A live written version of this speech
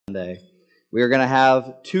Sunday. We are going to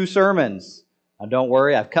have two sermons. Now, don't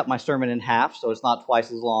worry, I've cut my sermon in half, so it's not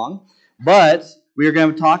twice as long. But we are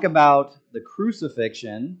going to talk about the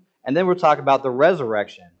crucifixion, and then we'll talk about the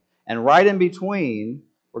resurrection. And right in between,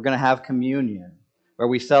 we're going to have communion, where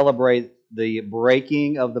we celebrate the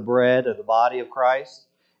breaking of the bread of the body of Christ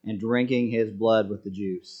and drinking His blood with the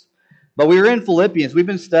juice. But we are in Philippians. We've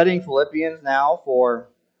been studying Philippians now for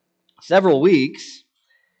several weeks.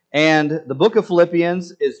 And the book of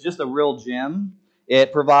Philippians is just a real gem.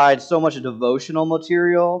 It provides so much devotional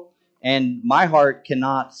material, and my heart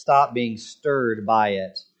cannot stop being stirred by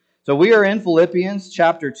it. So we are in Philippians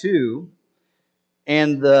chapter 2,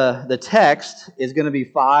 and the text is going to be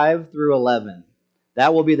 5 through 11.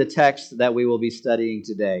 That will be the text that we will be studying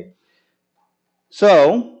today.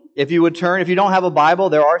 So, if you would turn, if you don't have a Bible,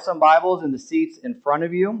 there are some Bibles in the seats in front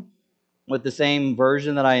of you with the same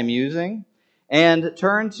version that I am using. And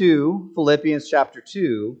turn to Philippians chapter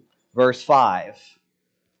 2, verse 5.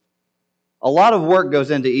 A lot of work goes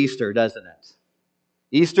into Easter, doesn't it?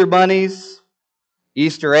 Easter bunnies,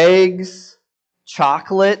 Easter eggs,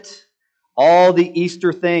 chocolate, all the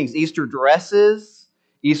Easter things, Easter dresses,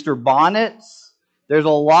 Easter bonnets. There's a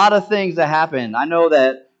lot of things that happen. I know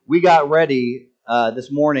that we got ready this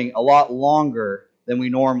morning a lot longer than we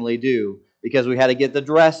normally do because we had to get the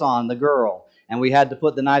dress on the girl. And we had to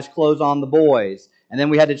put the nice clothes on the boys. And then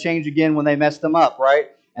we had to change again when they messed them up, right?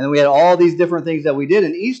 And then we had all these different things that we did.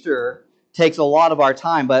 And Easter takes a lot of our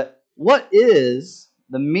time. But what is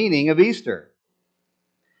the meaning of Easter?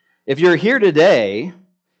 If you're here today,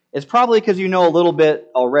 it's probably because you know a little bit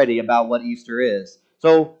already about what Easter is.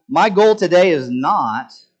 So my goal today is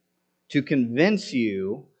not to convince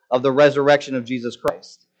you of the resurrection of Jesus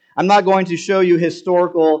Christ. I'm not going to show you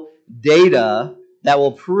historical data that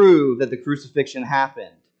will prove that the crucifixion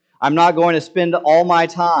happened. I'm not going to spend all my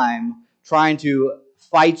time trying to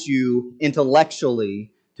fight you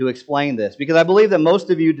intellectually to explain this, because I believe that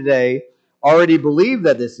most of you today already believe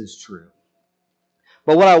that this is true.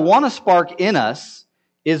 But what I want to spark in us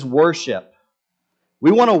is worship.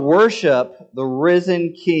 We want to worship the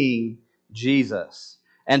risen King, Jesus.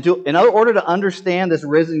 And in order to understand this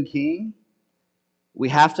risen King, we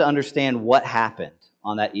have to understand what happened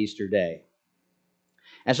on that Easter day.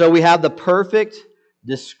 And so we have the perfect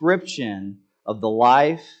description of the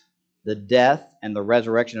life, the death, and the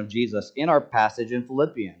resurrection of Jesus in our passage in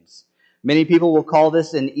Philippians. Many people will call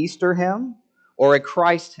this an Easter hymn or a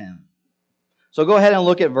Christ hymn. So go ahead and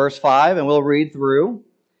look at verse 5 and we'll read through.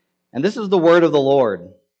 And this is the word of the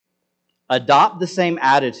Lord. Adopt the same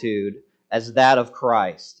attitude as that of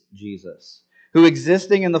Christ Jesus, who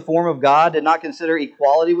existing in the form of God did not consider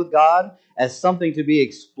equality with God as something to be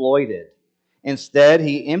exploited. Instead,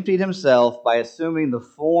 He emptied Himself by assuming the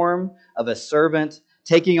form of a servant,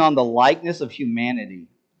 taking on the likeness of humanity.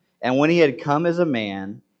 And when He had come as a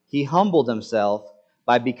man, He humbled Himself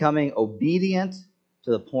by becoming obedient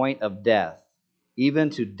to the point of death,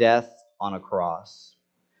 even to death on a cross.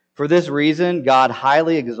 For this reason, God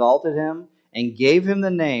highly exalted Him and gave Him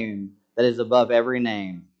the name that is above every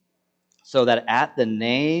name, so that at the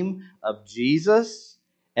name of Jesus,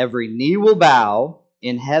 every knee will bow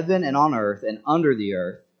in heaven and on earth and under the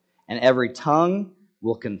earth, and every tongue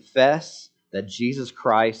will confess that Jesus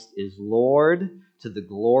Christ is Lord, to the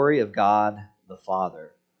glory of God the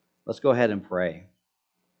Father. Let's go ahead and pray.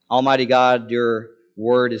 Almighty God, your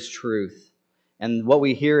word is truth, and what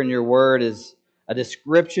we hear in your word is a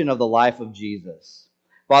description of the life of Jesus.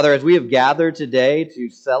 Father, as we have gathered today to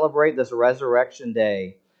celebrate this resurrection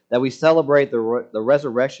day, that we celebrate the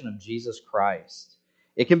resurrection of Jesus Christ.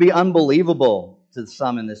 It can be unbelievable to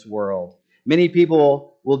some in this world. Many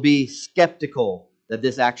people will be skeptical that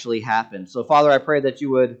this actually happened. So, Father, I pray that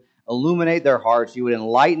you would illuminate their hearts, you would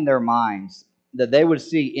enlighten their minds, that they would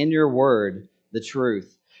see in your word the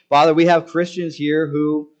truth. Father, we have Christians here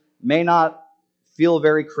who may not feel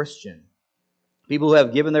very Christian. People who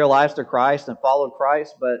have given their lives to Christ and followed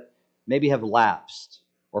Christ, but maybe have lapsed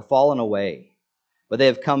or fallen away. But they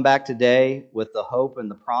have come back today with the hope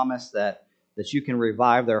and the promise that you can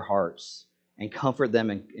revive their hearts and comfort them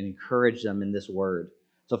and encourage them in this word.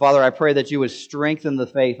 So, Father, I pray that you would strengthen the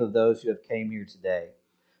faith of those who have came here today.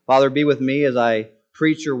 Father, be with me as I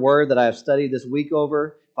preach your word that I have studied this week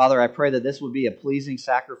over. Father, I pray that this would be a pleasing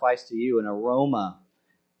sacrifice to you, an aroma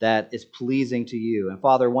that is pleasing to you. And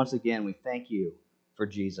Father, once again, we thank you for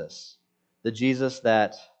Jesus, the Jesus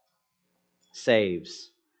that saves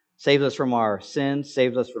us from our sins,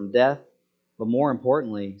 saves us from death, but more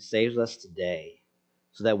importantly, saves us today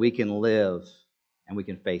so that we can live and we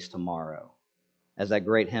can face tomorrow. As that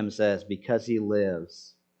great hymn says, because He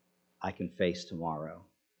lives, I can face tomorrow.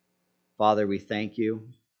 Father, we thank you.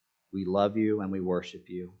 We love you and we worship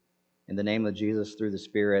you. In the name of Jesus, through the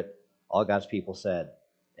Spirit, all God's people said,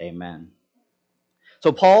 amen.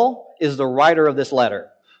 So Paul is the writer of this letter.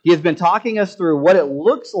 He has been talking us through what it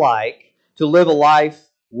looks like to live a life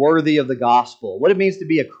worthy of the gospel, what it means to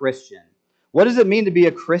be a Christian. What does it mean to be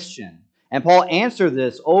a Christian? And Paul answered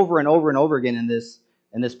this over and over and over again in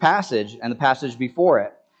this passage and the passage before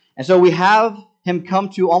it. And so we have him come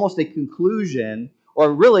to almost a conclusion,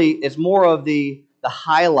 or really it's more of the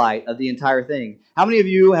highlight of the entire thing. How many of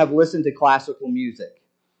you have listened to classical music?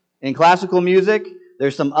 In classical music,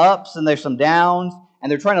 there's some ups and there's some downs, and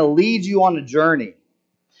they're trying to lead you on a journey.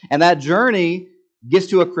 And that journey gets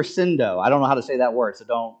to a crescendo. I don't know how to say that word,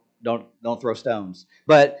 so don't throw stones.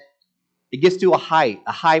 But it gets to a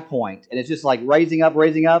high point, and it's just like raising up,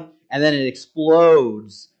 and then it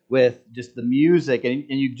explodes with just the music, and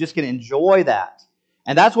you just can enjoy that.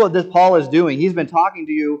 And that's what this Paul is doing. He's been talking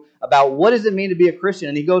to you about what does it mean to be a Christian,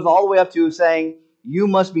 and he goes all the way up to saying, you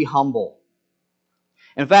must be humble.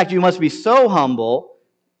 In fact, you must be so humble,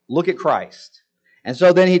 look at Christ. And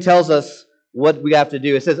so then he tells us what we have to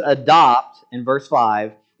do. It says, adopt, in verse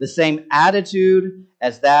 5, the same attitude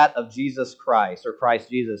as that of Jesus Christ, or Christ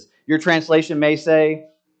Jesus. Your translation may say,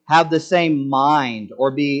 have the same mind, or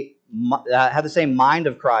have the same mind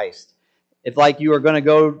of Christ. If like you are going to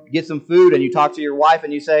go get some food and you talk to your wife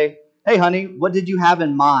and you say, hey honey, what did you have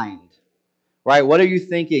in mind? Right? What are you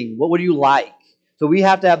thinking? What would you like? So we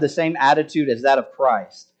have to have the same attitude as that of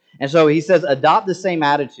Christ. And so he says, adopt the same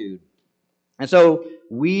attitude. And so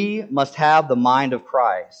we must have the mind of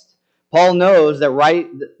Christ. Paul knows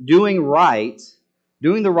that doing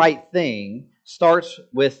the right thing starts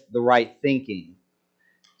with the right thinking.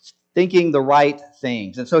 Thinking the right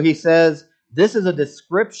things. And so he says, this is a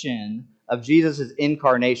description of Jesus'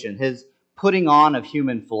 incarnation, his putting on of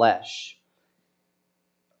human flesh.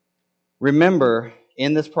 Remember,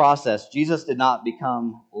 in this process, Jesus did not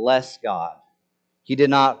become less God. He did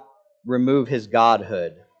not remove his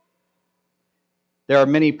godhood. There are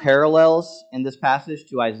many parallels in this passage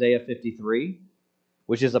to Isaiah 53,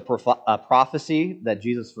 which is a prophecy that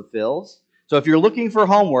Jesus fulfills. So if you're looking for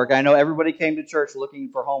homework, I know everybody came to church looking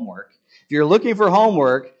for homework. If you're looking for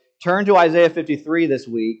homework, turn to Isaiah 53 this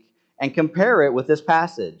week and compare it with this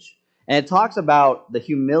passage. And it talks about the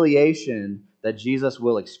humiliation that Jesus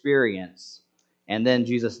will experience. And then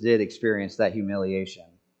Jesus did experience that humiliation.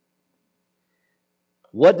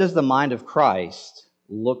 What does the mind of Christ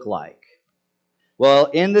look like? Well,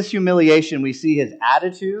 in this humiliation, we see his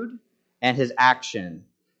attitude and his action.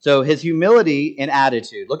 So his humility and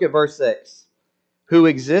attitude. Look at verse 6. Who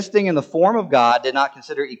existing in the form of God did not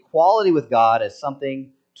consider equality with God as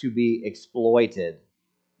something to be exploited.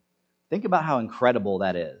 Think about how incredible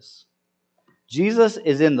that is. Jesus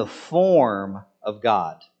is in the form of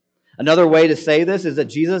God. Another way to say this is that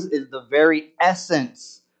Jesus is the very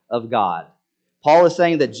essence of God. Paul is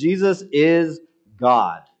saying that Jesus is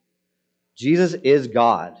God. Jesus is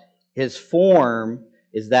God. His form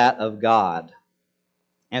is that of God.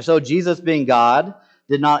 And so Jesus, being God,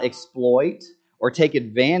 did not exploit or take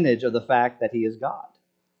advantage of the fact that he is God.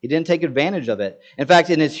 He didn't take advantage of it. In fact,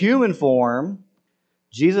 in his human form,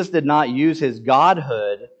 Jesus did not use his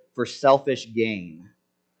godhood for selfish gain.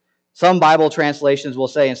 Some Bible translations will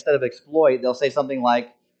say, instead of exploit, they'll say something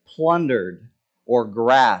like plundered or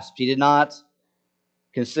grasped. He did not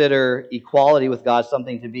consider equality with God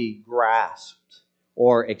something to be grasped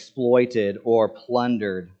or exploited or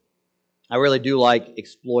plundered. I really do like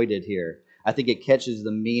exploited here. I think it catches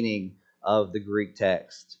the meaning of the Greek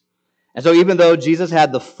text. And so even though Jesus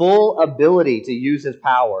had the full ability to use his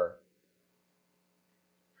power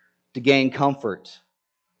to gain comfort,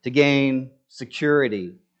 to gain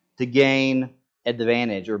security, to gain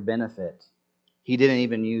advantage or benefit, he didn't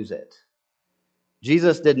even use it.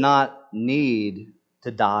 Jesus did not need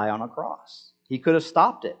to die on a cross. He could have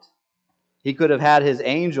stopped it. He could have had his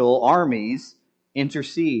angel armies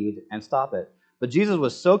intercede and stop it. But Jesus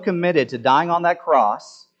was so committed to dying on that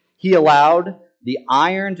cross, he allowed the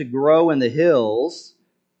iron to grow in the hills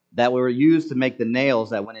that were used to make the nails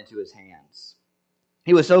that went into his hands.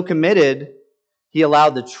 He was so committed, he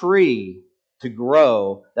allowed the tree to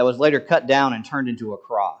grow that was later cut down and turned into a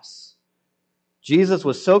cross. Jesus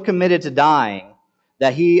was so committed to dying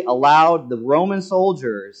that he allowed the Roman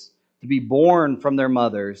soldiers to be born from their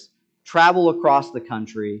mothers, travel across the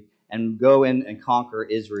country, and go in and conquer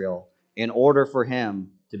Israel in order for him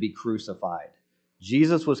to be crucified.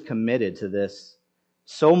 Jesus was committed to this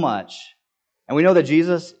so much. And we know that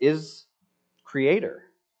Jesus is creator.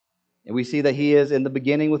 And we see that he is in the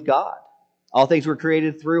beginning with God. All things were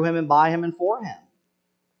created through him and by him and for him.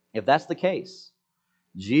 If that's the case,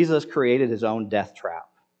 Jesus created his own death trap.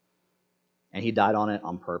 and he died on it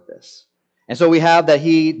on purpose. And so we have that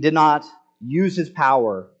he did not use his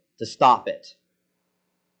power to stop it.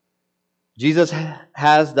 Jesus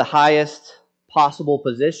has the highest possible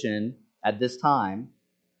position at this time,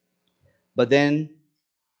 but then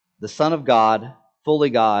the Son of God, fully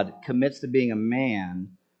God, commits to being a man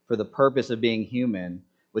for the purpose of being human,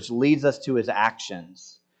 which leads us to his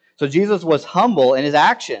actions. So Jesus was humble in his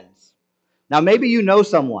actions. Now maybe you know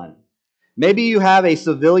someone. Maybe you have a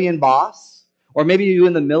civilian boss, or maybe you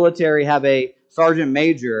in the military have a sergeant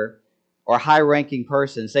major or high-ranking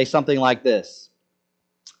person say something like this: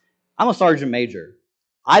 I'm a sergeant major.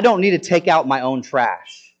 I don't need to take out my own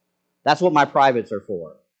trash. That's what my privates are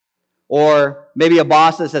for. Or maybe a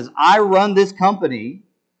boss that says, I run this company.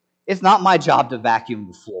 It's not my job to vacuum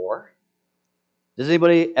the floor. Does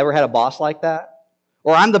anybody ever had a boss like that?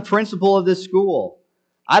 Or I'm the principal of this school.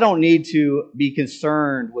 I don't need to be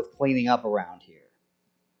concerned with cleaning up around here.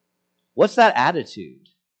 What's that attitude?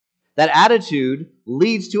 That attitude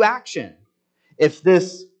leads to action. If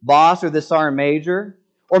this boss or this sergeant major,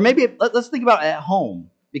 or maybe let's think about it at home,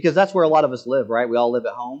 because that's where a lot of us live, right? We all live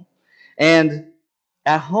at home. And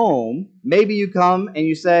at home, maybe you come and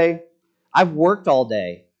you say, I've worked all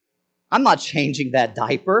day. I'm not changing that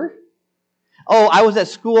diaper. Oh, I was at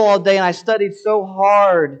school all day and I studied so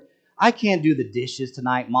hard. I can't do the dishes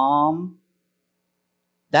tonight, Mom.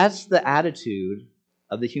 That's the attitude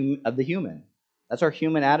of the human. That's our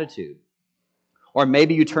human attitude. Or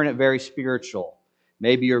maybe you turn it very spiritual.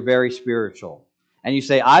 Maybe you're very spiritual. And you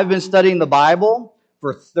say, I've been studying the Bible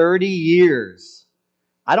for 30 years.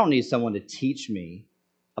 I don't need someone to teach me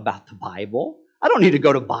about the Bible. I don't need to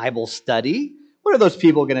go to Bible study. What are those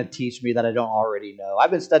people going to teach me that I don't already know?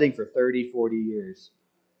 I've been studying for 30, 40 years.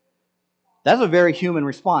 That's a very human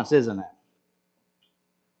response, isn't it?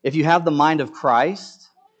 If you have the mind of Christ,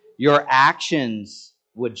 your actions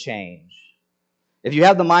would change. If you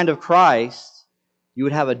have the mind of Christ, you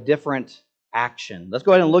would have a different action. Let's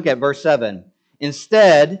go ahead and look at verse 7.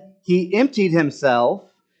 Instead, he emptied himself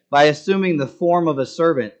by assuming the form of a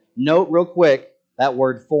servant. Note real quick that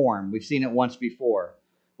word form. We've seen it once before.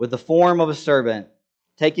 With the form of a servant,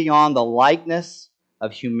 taking on the likeness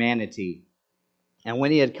of humanity. And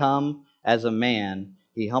when he had come as a man,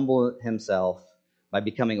 he humbled himself by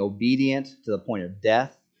becoming obedient to the point of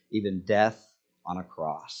death, even death on a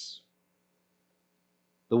cross.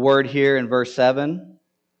 The word here in verse 7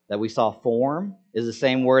 that we saw, form, is the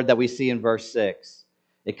same word that we see in verse 6.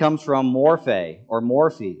 It comes from morphe or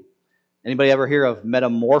morphe. Anybody ever hear of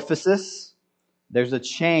metamorphosis? There's a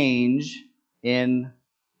change in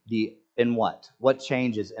what? What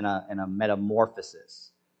changes in a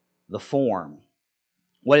metamorphosis? The form.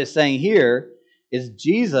 What it's saying here is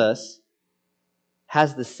Jesus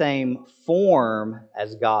has the same form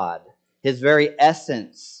as God. His very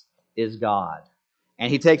essence is God.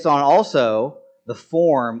 And he takes on also the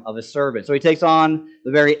form of a servant. So he takes on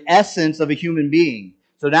the very essence of a human being.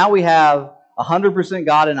 So now we have 100%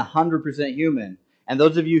 God and 100% human. And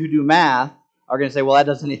those of you who do math are going to say, well,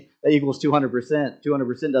 that equals 200%.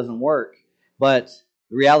 200% doesn't work. But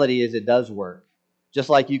the reality is it does work. Just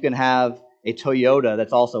like you can have a Toyota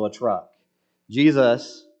that's also a truck.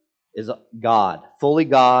 Jesus is God, fully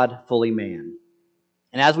man.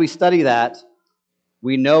 And as we study that,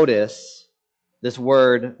 we notice this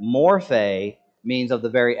word morphe means of the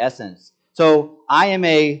very essence. So I am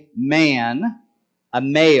a man, a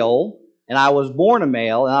male, and I was born a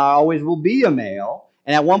male, and I always will be a male,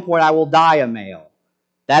 and at one point I will die a male.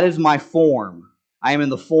 That is my form. I am in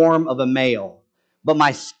the form of a male. But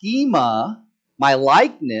my schema, my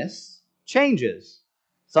likeness, changes.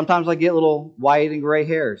 Sometimes I get little white and gray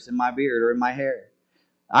hairs in my beard or in my hair.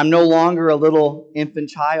 I'm no longer a little infant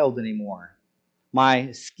child anymore.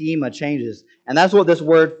 My schema changes. And that's what this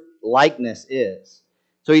word likeness is.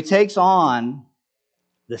 So he takes on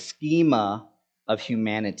the schema of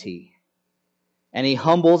humanity. And he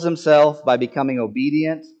humbles himself by becoming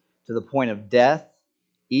obedient to the point of death,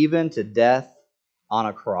 even to death on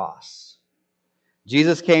a cross.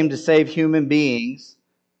 Jesus came to save human beings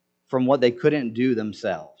from what they couldn't do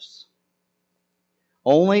themselves.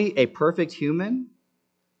 Only a perfect human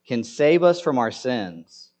can save us from our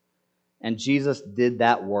sins. And Jesus did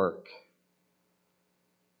that work.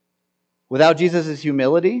 Without Jesus'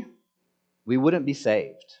 humility, we wouldn't be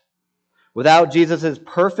saved. Without Jesus'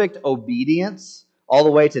 perfect obedience all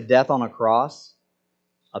the way to death on a cross,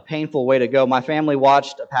 a painful way to go. My family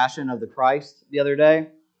watched A Passion of the Christ the other day,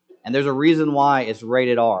 and there's a reason why it's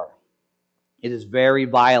rated R. It is very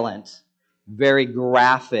violent, very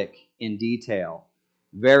graphic in detail,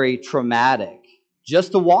 very traumatic,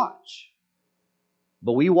 just to watch.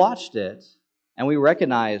 But we watched it, And we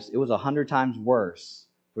recognize it was 100 times worse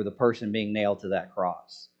for the person being nailed to that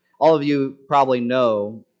cross. All of you probably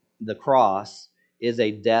know the cross is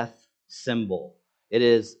a death symbol. It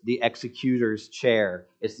is the executor's chair.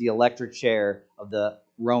 It's the electric chair of the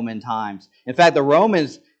Roman times. In fact, the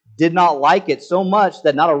Romans did not like it so much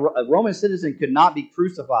that not a Roman citizen could not be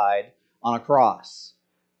crucified on a cross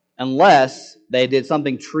unless they did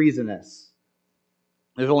something treasonous.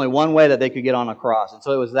 There's only one way that they could get on a cross. And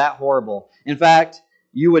so it was that horrible. In fact,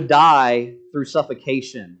 you would die through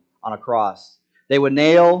suffocation on a cross. They would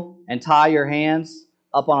nail and tie your hands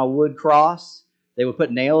up on a wood cross. They would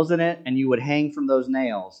put nails in it, and you would hang from those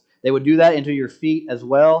nails. They would do that into your feet as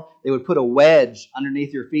well. They would put a wedge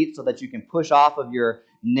underneath your feet so that you can push off of your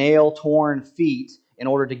nail-torn feet in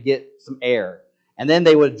order to get some air. And then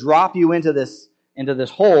they would drop you into this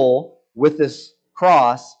hole with this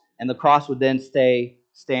cross, and the cross would then stay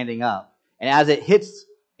standing up. And as it hits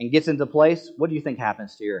and gets into place, what do you think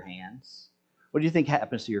happens to your hands? What do you think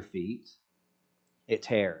happens to your feet? It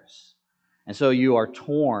tears. And so you are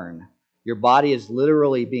torn. Your body is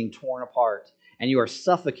literally being torn apart, and you are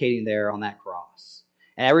suffocating there on that cross.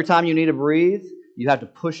 And every time you need to breathe, you have to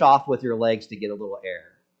push off with your legs to get a little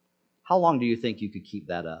air. How long do you think you could keep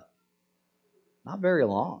that up? Not very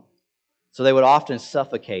long. So they would often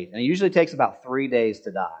suffocate, and it usually takes about 3 days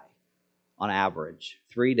to die on average.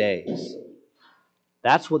 3 days.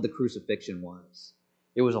 That's what the crucifixion was.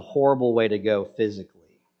 It was a horrible way to go physically.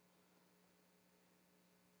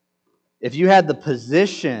 If you had the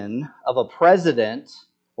position of a president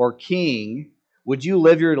or king, would you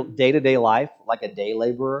live your day-to-day life like a day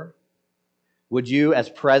laborer? Would you, as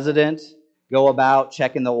president, go about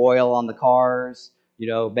checking the oil on the cars,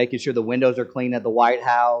 making sure the windows are clean at the White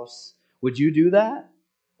House? Would you do that?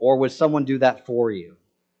 Or would someone do that for you?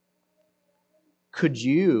 Could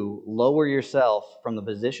you lower yourself from the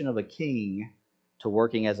position of a king to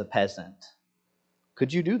working as a peasant?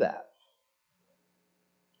 Could you do that?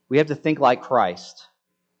 We have to think like Christ.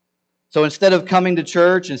 So instead of coming to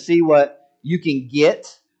church and see what you can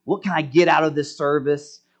get, what can I get out of this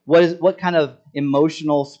service? What kind of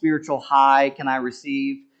emotional, spiritual high can I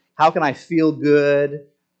receive? How can I feel good?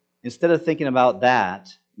 Instead of thinking about that,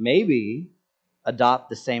 maybe adopt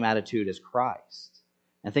the same attitude as Christ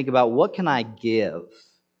and think about, what can I give?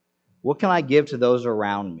 What can I give to those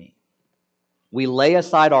around me? We lay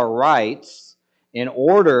aside our rights in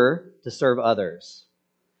order to serve others.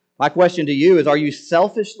 My question to you is, are you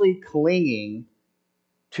selfishly clinging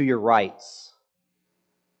to your rights?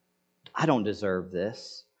 I don't deserve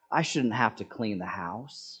this. I shouldn't have to clean the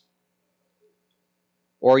house.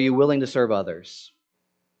 Or are you willing to serve others?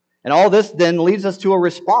 And all this then leads us to a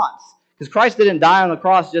response. Because Christ didn't die on the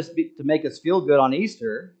cross just to make us feel good on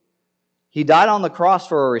Easter. He died on the cross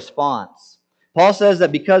for a response. Paul says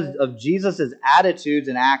that because of Jesus' attitudes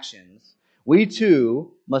and actions, we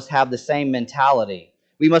too must have the same mentality.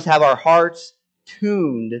 We must have our hearts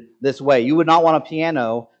tuned this way. You would not want a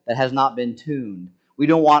piano that has not been tuned. We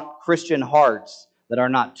don't want Christian hearts that are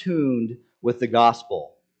not tuned with the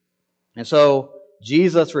gospel. And so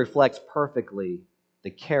Jesus reflects perfectly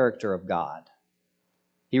the character of God.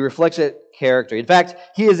 He reflects that character. In fact,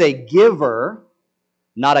 he is a giver,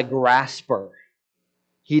 not a grasper.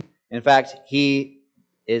 In fact, he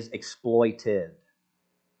is exploited.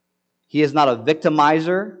 He is not a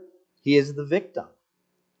victimizer. He is the victim.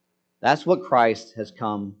 That's what Christ has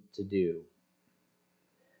come to do.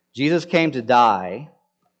 Jesus came to die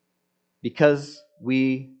because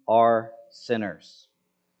we are sinners.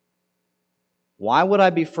 Why would I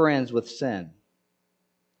be friends with sin?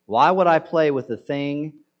 Why would I play with the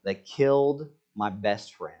thing that killed my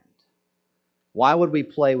best friend? Why would we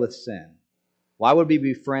play with sin? Why would we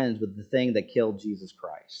be friends with the thing that killed Jesus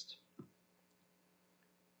Christ?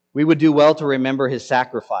 We would do well to remember his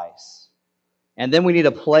sacrifice. And then we need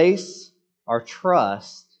to place our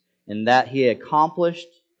trust in that he accomplished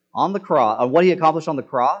on the cross. What he accomplished on the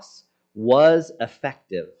cross was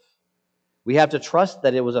effective. We have to trust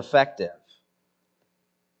that it was effective.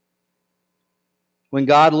 When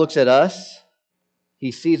God looks at us,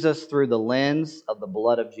 he sees us through the lens of the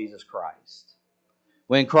blood of Jesus Christ.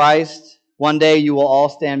 When Christ, one day you will all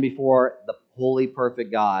stand before the holy,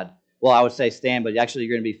 perfect God. Well, I would say stand, but actually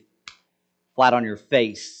you're going to be flat on your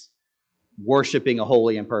face, worshiping a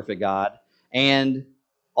holy and perfect God. And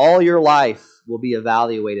all your life will be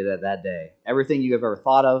evaluated at that day. Everything you have ever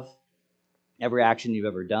thought of, every action you've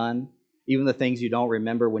ever done, even the things you don't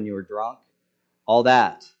remember when you were drunk, all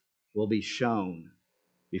that will be shown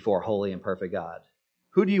before holy and perfect God.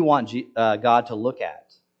 Who do you want God to look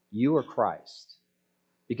at? You or Christ?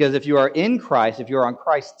 Because if you are in Christ, if you're on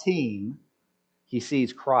Christ's team, he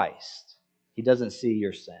sees Christ. He doesn't see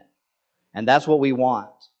your sin. And that's what we want.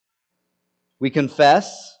 We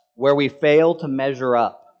confess where we fail to measure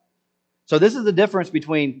up. So this is the difference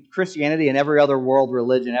between Christianity and every other world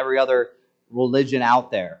religion, every other religion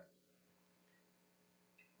out there.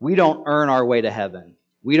 We don't earn our way to heaven.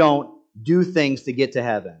 We don't do things to get to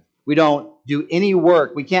heaven. We don't do any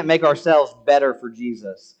work. We can't make ourselves better for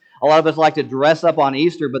Jesus. A lot of us like to dress up on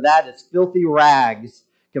Easter, but that is filthy rags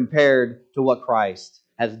compared to what Christ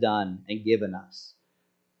has done and given us.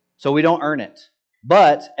 So we don't earn it.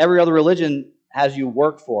 But every other religion has you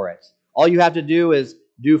work for it. All you have to do is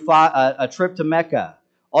do a trip to Mecca.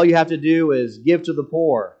 All you have to do is give to the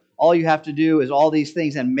poor. All you have to do is all these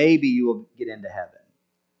things, and maybe you will get into heaven.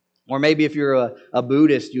 Or maybe if you're a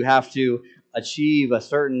Buddhist, you have to achieve a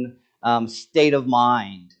certain state of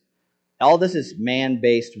mind. All this is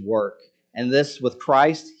man-based work. And this, with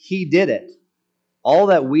Christ, He did it. All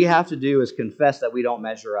that we have to do is confess that we don't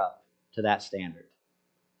measure up to that standard.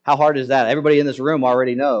 How hard is that? Everybody in this room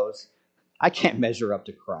already knows, I can't measure up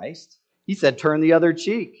to Christ. He said, turn the other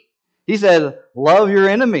cheek. He said, love your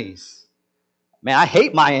enemies. Man, I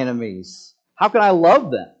hate my enemies. How can I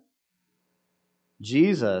love them?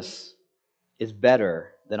 Jesus is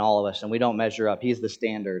better than all of us, and we don't measure up. He's the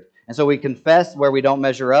standard. And so we confess where we don't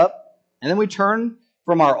measure up, and then we turn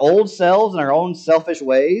from our old selves and our own selfish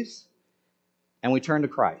ways, and we turn to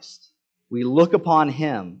Christ. We look upon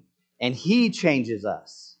Him, and He changes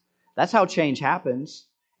us. That's how change happens.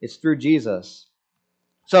 It's through Jesus.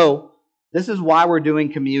 So, this is why we're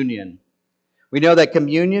doing communion. We know that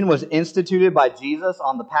communion was instituted by Jesus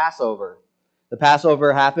on the Passover. The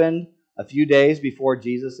Passover happened a few days before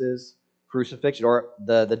Jesus' crucifixion, or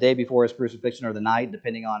the day before His crucifixion, or the night,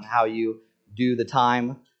 depending on how you do the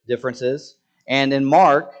time differences. And in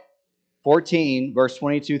Mark 14, verse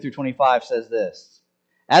 22 through 25 says this: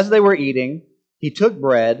 As they were eating, He took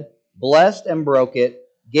bread, blessed and broke it,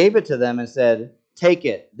 gave it to them, and said, "Take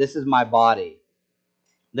it, this is my body."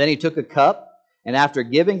 Then He took a cup, and after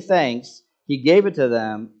giving thanks, He gave it to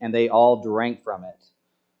them, and they all drank from it.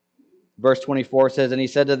 Verse 24 says, And He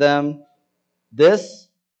said to them, "This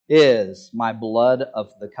is my blood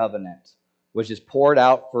of the covenant, which is poured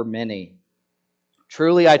out for many.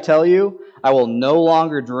 Truly I tell you, I will no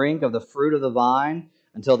longer drink of the fruit of the vine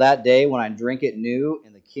until that day when I drink it new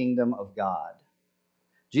in the kingdom of God."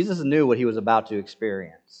 Jesus knew what He was about to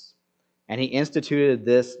experience, and He instituted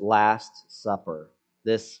this Last Supper,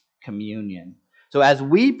 this communion. So as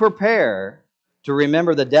we prepare to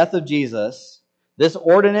remember the death of Jesus, this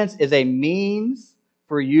ordinance is a means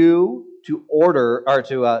for you to order or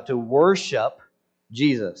to worship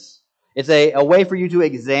Jesus. It's a way for you to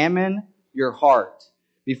examine your heart.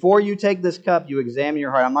 Before you take this cup, you examine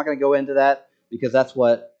your heart. I'm not going to go into that because that's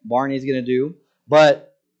what Barney's going to do.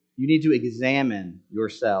 But you need to examine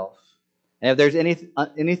yourself. And if there's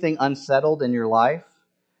anything unsettled in your life,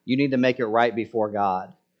 you need to make it right before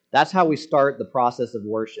God. That's how we start the process of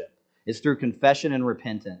worship. It's through confession and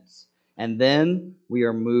repentance. And then we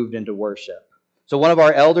are moved into worship. So one of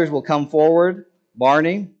our elders will come forward,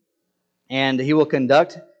 Barney, and he will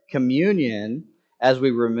conduct communion as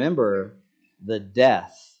we remember the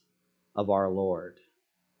death of our Lord,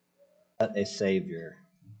 a Savior.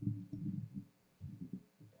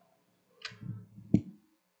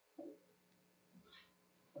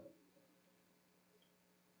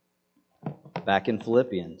 Back in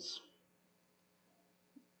Philippians.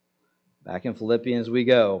 Back in Philippians we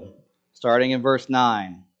go, starting in verse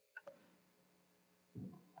 9.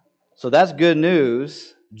 So that's good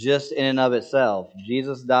news just in and of itself.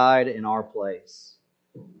 Jesus died in our place.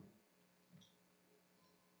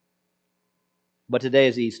 But today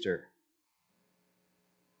is Easter.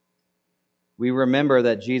 We remember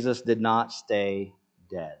that Jesus did not stay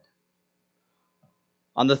dead.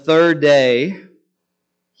 On the third day,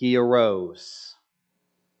 He arose.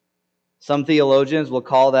 Some theologians will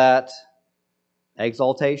call that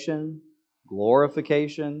exaltation,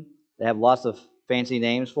 glorification. They have lots of fancy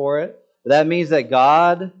names for it. But that means that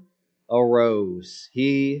God arose.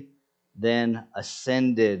 He then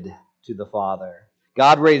ascended to the Father.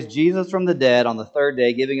 God raised Jesus from the dead on the third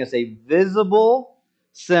day, giving us a visible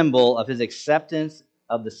symbol of His acceptance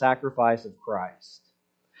of the sacrifice of Christ.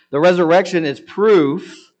 The resurrection is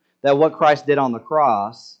proof that what Christ did on the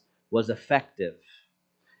cross was effective.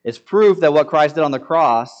 It's proof that what Christ did on the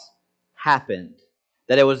cross happened.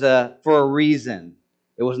 That it was for a reason.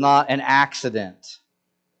 It was not an accident.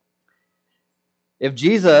 If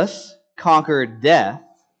Jesus conquered death,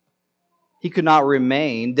 He could not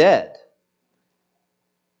remain dead.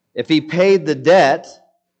 If He paid the debt,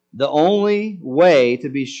 the only way to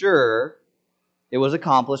be sure it was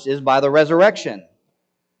accomplished is by the resurrection.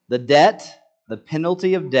 The debt the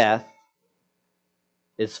penalty of death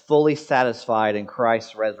is fully satisfied in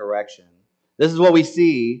Christ's resurrection. This is what we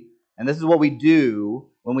see, and this is what we do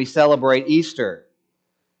when we celebrate Easter.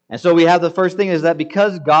 And so we have the first thing is that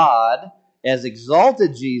because God has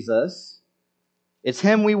exalted Jesus, it's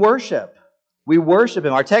Him we worship. We worship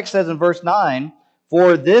Him. Our text says in verse 9,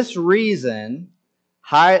 "For this reason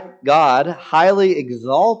God highly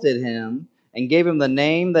exalted Him and gave Him the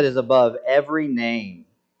name that is above every name."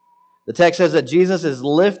 The text says that Jesus is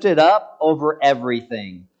lifted up over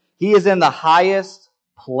everything. He is in the highest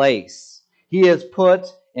place. He is put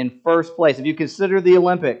in first place. If you consider the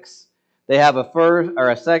Olympics, they have a third,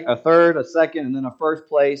 a second, and then a first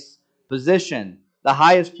place position. The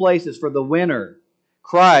highest place is for the winner.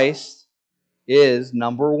 Christ is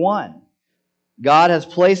number one. God has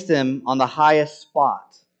placed Him on the highest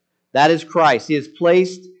spot. That is Christ. He is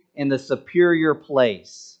placed in the superior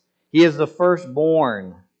place. He is the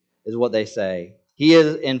firstborn, is what they say. He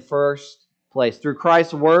is in first place. Through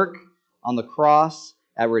Christ's work on the cross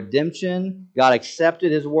at redemption, God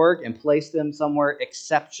accepted His work and placed Him somewhere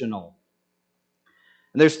exceptional.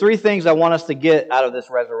 And there's three things I want us to get out of this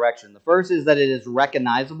resurrection. The first is that it is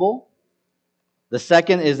recognizable. The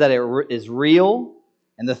second is that it is real.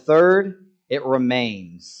 And the third, it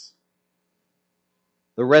remains.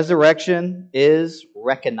 The resurrection is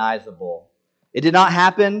recognizable. It did not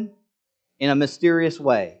happen in a mysterious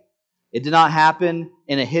way. It did not happen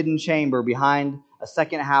in a hidden chamber behind a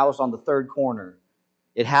second house on the third corner.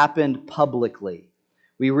 It happened publicly.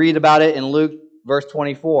 We read about it in Luke verse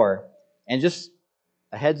 24. And just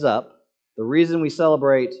a heads up, the reason we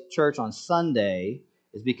celebrate church on Sunday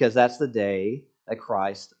is because that's the day that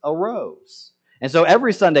Christ arose. And so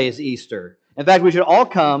every Sunday is Easter. In fact, we should all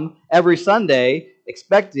come every Sunday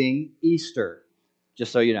expecting Easter,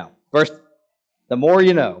 just so you know. First, the more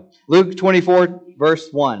you know. Luke 24,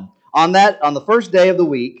 verse 1. On the first day of the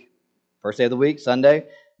week, Sunday,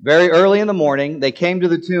 very early in the morning, they came to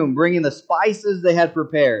the tomb, bringing the spices they had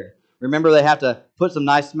prepared. Remember, they have to put some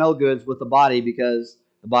nice smell goods with the body because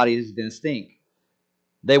the body is going to stink.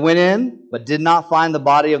 They went in, but did not find the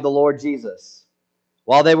body of the Lord Jesus.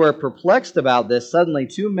 While they were perplexed about this, suddenly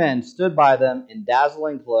two men stood by them in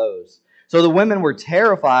dazzling clothes. So the women were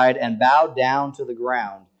terrified and bowed down to the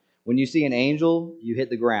ground. When you see an angel, you hit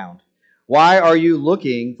the ground. "Why are you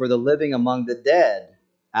looking for the living among the dead?"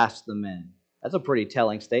 asked the men. That's a pretty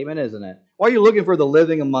telling statement, isn't it? "Why are you looking for the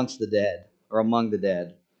living amongst the dead, or among the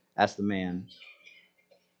dead?" asked the man.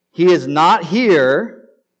 "He is not here,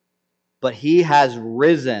 but He has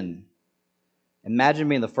risen." Imagine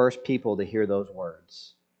being the first people to hear those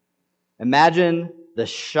words. Imagine the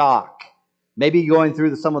shock. Maybe going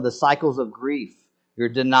through some of the cycles of grief, your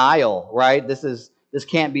denial, right? This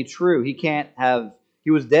can't be true.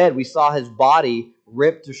 He was dead. We saw His body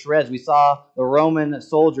ripped to shreds. We saw the Roman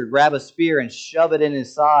soldier grab a spear and shove it in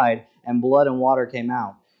His side, and blood and water came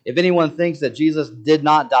out. If anyone thinks that Jesus did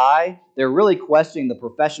not die, they're really questioning the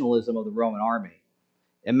professionalism of the Roman army.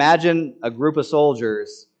 Imagine a group of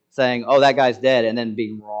soldiers saying, "Oh, that guy's dead," and then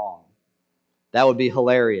being wrong. That would be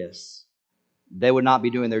hilarious. They would not be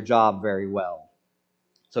doing their job very well.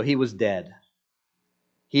 So He was dead.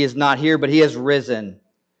 He is not here, but He has risen.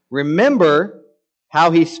 Remember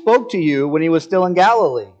how He spoke to you when He was still in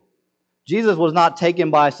Galilee. Jesus was not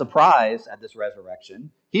taken by surprise at this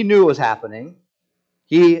resurrection. He knew it was happening.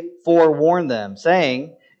 He forewarned them,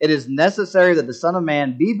 saying, "It is necessary that the Son of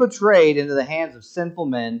Man be betrayed into the hands of sinful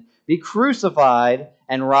men, be crucified,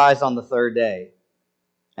 and rise on the third day."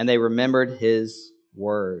 And they remembered His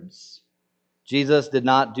words. Jesus did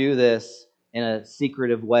not do this in a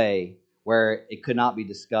secretive way where it could not be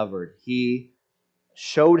discovered. He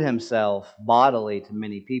showed Himself bodily to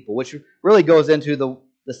many people, which really goes into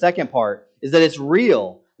the second part, is that it's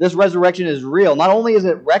real. This resurrection is real. Not only is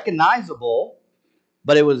it recognizable,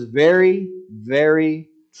 but it was very, very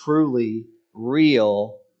truly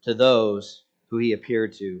real to those who He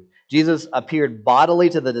appeared to. Jesus appeared bodily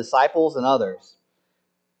to the disciples and others.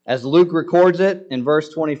 As Luke records it in verse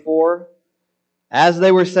 24, as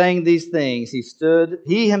they were saying these things,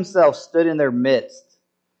 He Himself stood in their midst.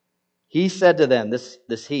 He said to them,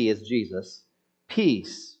 this He is Jesus,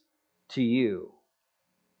 "Peace to you."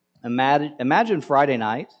 Imagine Friday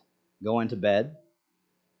night going to bed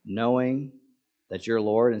knowing that your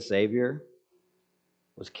Lord and Savior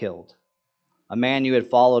was killed. A man you had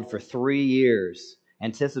followed for 3 years,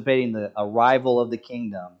 anticipating the arrival of the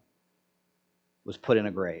kingdom, was put in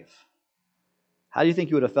a grave. How do you think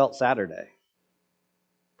you would have felt Saturday?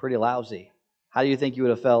 Pretty lousy. How do you think you would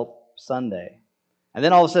have felt Sunday? And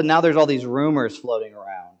then all of a sudden, now there's all these rumors floating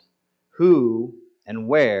around. Who and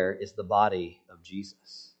where is the body of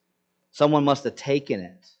Jesus? Someone must have taken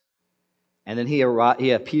it. And then he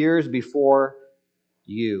appears before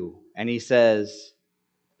you, and he says,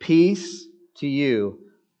 peace to you.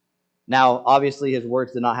 Now, obviously, his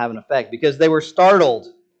words did not have an effect because they were startled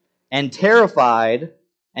and terrified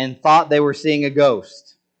and thought they were seeing a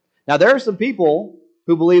ghost. Now, there are some people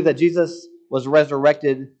who believe that Jesus was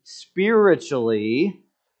resurrected spiritually,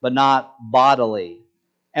 but not bodily.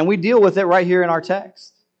 And we deal with it right here in our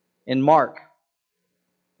text, in Mark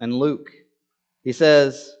and Luke. He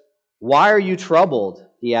says, why are you troubled?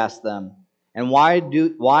 He asked them. And why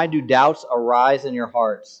do doubts arise in your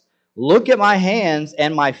hearts? Look at my hands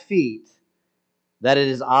and my feet, that it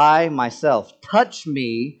is I myself. Touch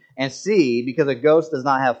me and see, because a ghost does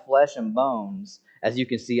not have flesh and bones, as you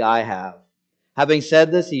can see I have. Having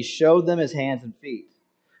said this, he showed them his hands and feet.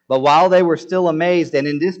 But while they were still amazed and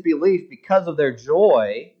in disbelief because of their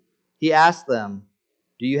joy, he asked them,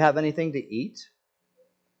 do you have anything to eat?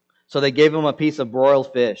 So they gave him a piece of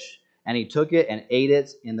broiled fish, and he took it and ate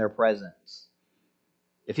it in their presence.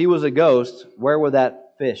 If he was a ghost, where would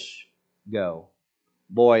that fish go?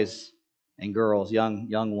 Boys and girls, young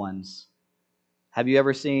ones, have you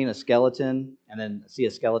ever seen a skeleton and then see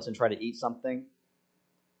a skeleton try to eat something?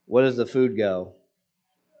 Where does the food go?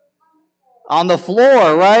 On the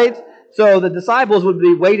floor, right? So the disciples would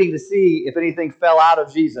be waiting to see if anything fell out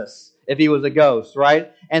of Jesus, if he was a ghost,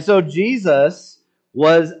 right? And so Jesus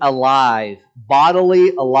was alive, bodily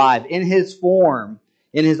alive, in his form,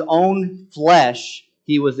 in his own flesh,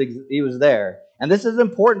 he was there. And this is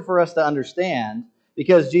important for us to understand,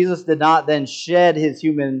 because Jesus did not then shed his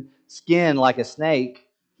human skin like a snake.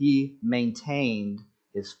 He maintained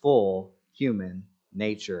his full human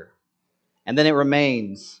nature. And then it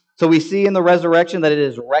remains. So we see in the resurrection that it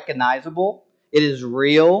is recognizable, it is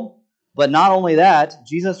real, but not only that,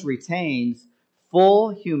 Jesus retains full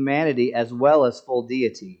humanity as well as full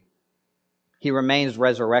deity. He remains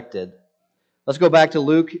resurrected. Let's go back to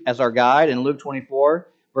Luke as our guide. In Luke 24,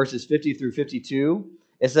 verses 50 through 52,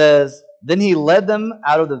 it says, then he led them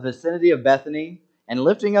out of the vicinity of Bethany, and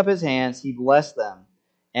lifting up his hands, he blessed them.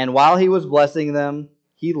 And while he was blessing them,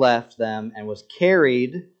 he left them and was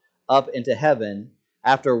carried up into heaven.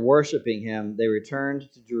 After worshiping him, they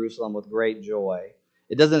returned to Jerusalem with great joy.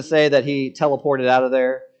 It doesn't say that he teleported out of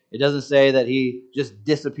there. It doesn't say that he just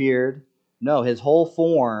disappeared. No, his whole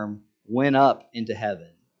form went up into heaven.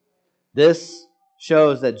 This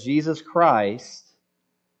shows that Jesus Christ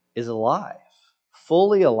is alive,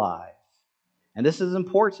 fully alive. And this is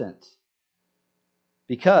important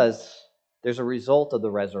because there's a result of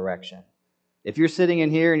the resurrection. If you're sitting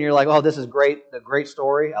in here and you're like, oh, this is great, a great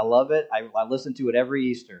story, I love it, I listen to it every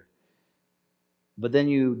Easter, but then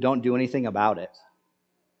you don't do anything about it,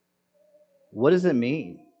 what does it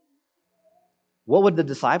mean? What would the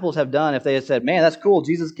disciples have done if they had said, man, that's cool,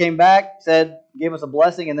 Jesus came back, gave us a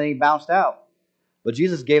blessing, and then he bounced out? But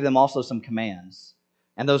Jesus gave them also some commands.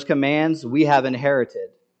 And those commands we have inherited.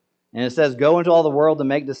 And it says, go into all the world to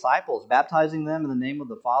make disciples, baptizing them in the name of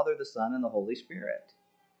the Father, the Son, and the Holy Spirit.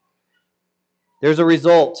 There's a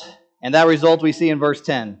result, and that result we see in verse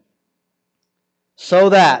 10. So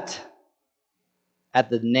that at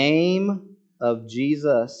the name of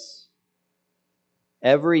Jesus,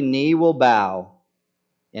 every knee will bow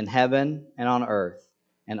in heaven and on earth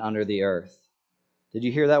and under the earth. Did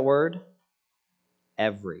you hear that word?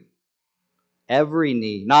 Every. Every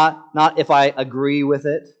knee. Not if I agree with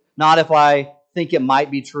it. Not if I think it might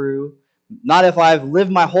be true. Not if I've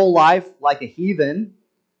lived my whole life like a heathen.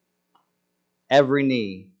 Every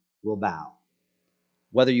knee will bow.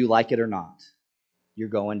 Whether you like it or not, you're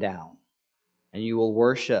going down. And you will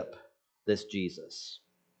worship this Jesus.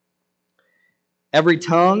 Every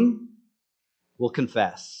tongue will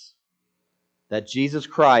confess that Jesus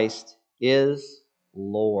Christ is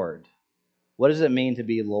Lord. What does it mean to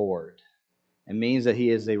be Lord? It means that he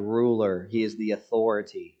is a ruler. He is the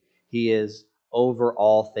authority. He is over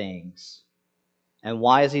all things. And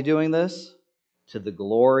why is he doing this? To the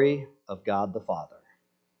glory of God the Father.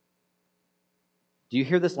 Do you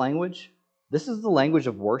hear this language? This is the language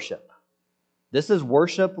of worship. This is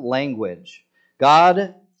worship language.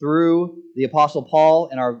 God, through the Apostle Paul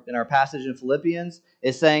in our passage in Philippians,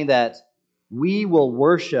 is saying that we will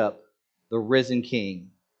worship the risen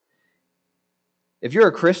King. If you're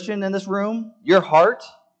a Christian in this room, your heart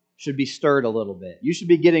should be stirred a little bit. You should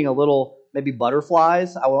be getting a little, maybe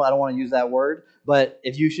butterflies. I don't want to use that word, but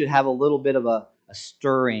if you should have a little bit of a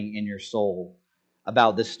stirring in your soul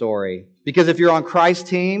about this story. Because if you're on Christ's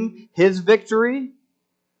team, his victory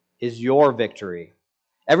is your victory.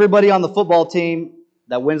 Everybody on the football team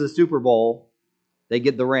that wins the Super Bowl, they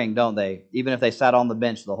get the ring, don't they? Even if they sat on the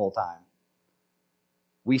bench the whole time.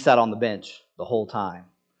 We sat on the bench the whole time,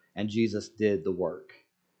 and Jesus did the work.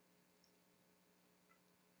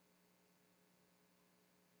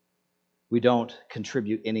 We don't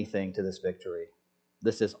contribute anything to this victory.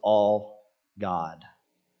 This is all God.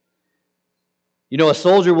 You know, a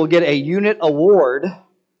soldier will get a unit award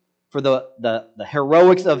for the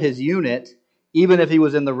heroics of his unit, even if he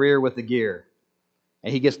was in the rear with the gear.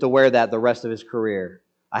 And he gets to wear that the rest of his career.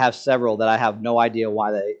 I have several that I have no idea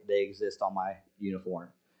why they exist on my uniform.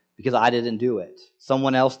 Because I didn't do it.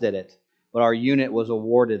 Someone else did it. But our unit was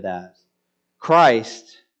awarded that.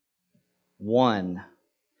 Christ won.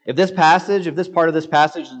 If this part of this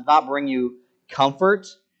passage does not bring you comfort,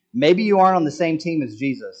 maybe you aren't on the same team as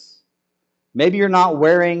Jesus. Maybe you're not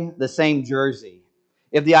wearing the same jersey.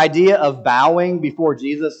 If the idea of bowing before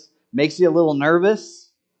Jesus makes you a little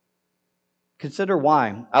nervous, consider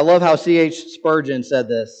why. I love how C.H. Spurgeon said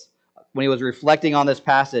this when he was reflecting on this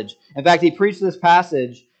passage. In fact, he preached this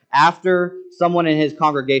passage after someone in his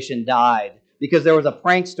congregation died because there was a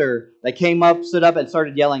prankster that came up, stood up, and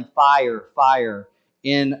started yelling, "Fire, fire,"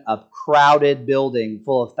 in a crowded building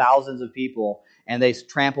full of thousands of people, and they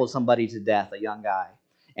trampled somebody to death, a young guy.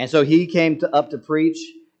 And so he came up to preach,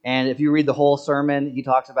 and if you read the whole sermon, he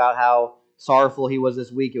talks about how sorrowful he was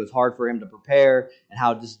this week. It was hard for him to prepare, and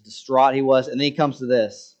how just distraught he was. And then he comes to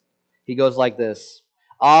this. He goes like this: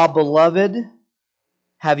 "Ah, beloved,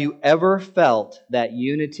 have you ever felt that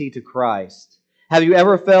unity to Christ? Have you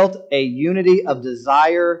ever felt a unity of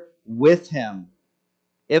desire with Him?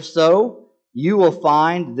 If so, you will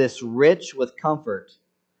find this rich with comfort.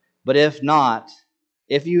 But if not,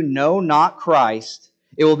 if you know not Christ,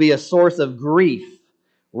 it will be a source of grief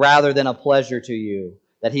rather than a pleasure to you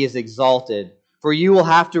that He is exalted. For you will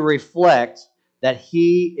have to reflect that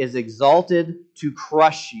He is exalted to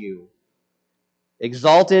crush you,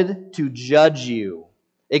 exalted to judge you,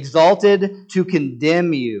 exalted to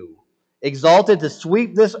condemn you, exalted to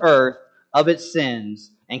sweep this earth of its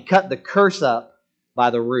sins and cut the curse up by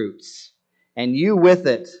the roots, and you with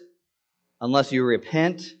it, unless you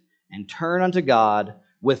repent and turn unto God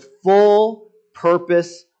with full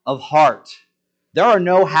purpose of heart." There are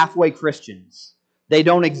no halfway Christians. They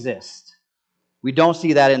don't exist. We don't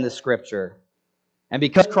see that in the Scripture. And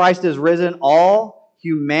because Christ is risen, all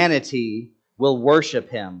humanity will worship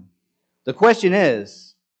Him. The question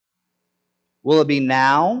is, will it be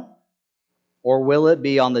now or will it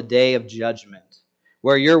be on the day of judgment,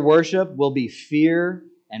 where your worship will be fear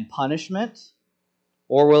and punishment?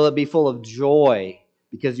 Or will it be full of joy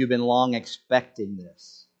because you've been long expecting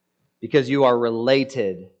this? Because you are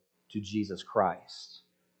related to Jesus Christ.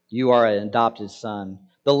 You are an adopted son.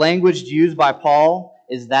 The language used by Paul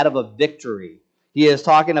is that of a victory. He is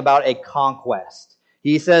talking about a conquest.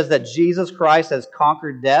 He says that Jesus Christ has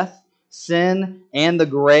conquered death, sin, and the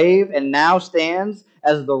grave, and now stands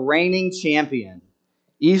as the reigning champion.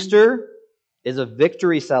 Easter is a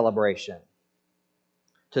victory celebration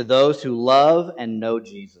to those who love and know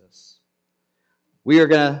Jesus. We are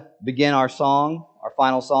going to begin our song, our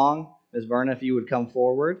final song. Ms. Verna, if you would come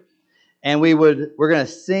forward. And we're going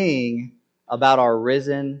to sing about our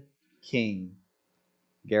risen King.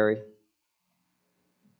 Gary.